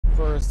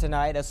sports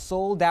tonight, a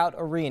sold-out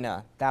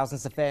arena.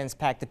 Thousands of fans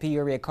packed the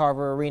Peoria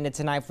Carver Arena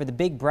tonight for the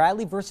big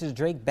Bradley versus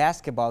Drake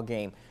basketball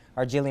game.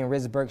 Our Jillian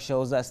Risberg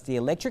shows us the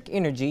electric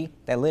energy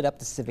that lit up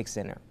the Civic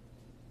Center.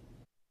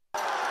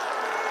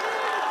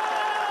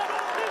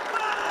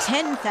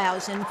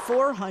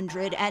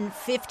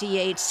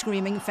 10,458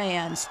 screaming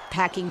fans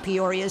packing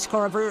Peoria's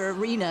Carver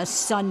Arena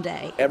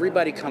Sunday.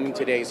 Everybody coming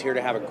today is here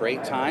to have a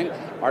great time.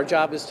 Our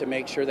job is to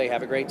make sure they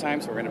have a great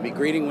time, so we're going to be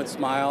greeting with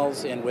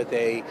smiles and with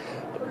a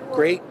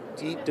great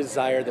deep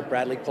desire that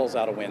Bradley pulls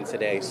out a win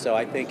today. So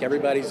I think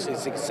everybody's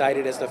as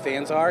excited as the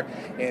fans are,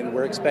 and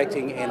we're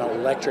expecting an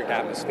electric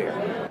atmosphere.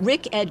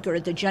 Rick Edgar,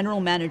 the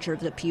general manager of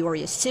the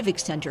Peoria Civic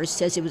Center,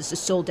 says it was a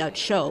sold-out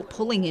show,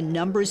 pulling in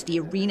numbers the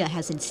arena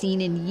hasn't seen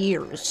in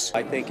years.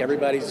 I think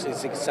everybody's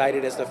as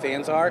excited as the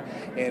fans are,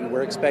 and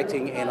we're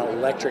expecting an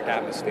electric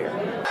atmosphere.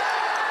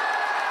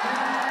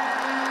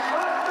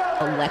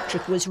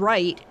 Electric was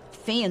right.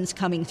 Fans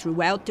coming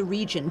throughout the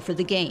region for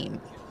the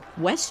game.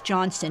 Wes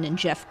Johnson and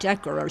Jeff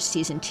Decker are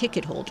season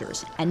ticket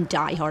holders and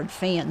diehard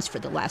fans for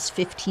the last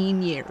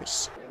 15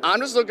 years. I'm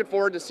just looking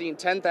forward to seeing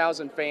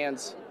 10,000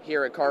 fans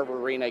here at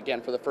Carver Arena again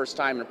for the first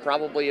time in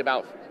probably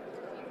about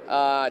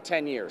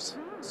 10 years.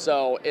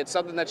 So it's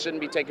something that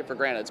shouldn't be taken for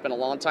granted. It's been a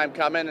long time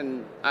coming,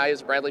 and I,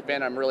 as a Bradley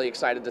fan, I'm really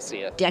excited to see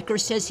it. Decker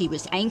says he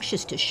was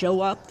anxious to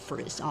show up for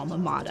his alma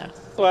mater.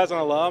 So as an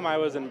alum, I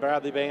was in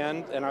Bradley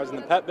band, and I was in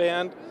the pep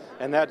band,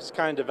 and that just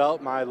kind of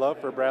developed my love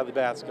for Bradley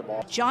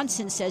basketball.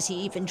 Johnson says he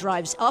even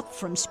drives up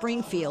from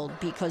Springfield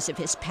because of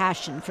his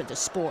passion for the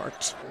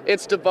sport.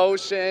 It's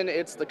devotion,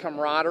 it's the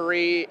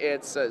camaraderie,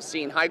 it's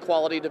seeing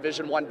high-quality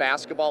Division I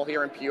basketball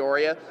here in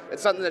Peoria.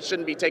 It's something that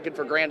shouldn't be taken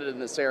for granted in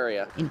this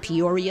area. In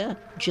Peoria,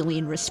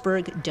 Jillian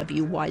Risberg,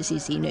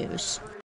 WYZZ News.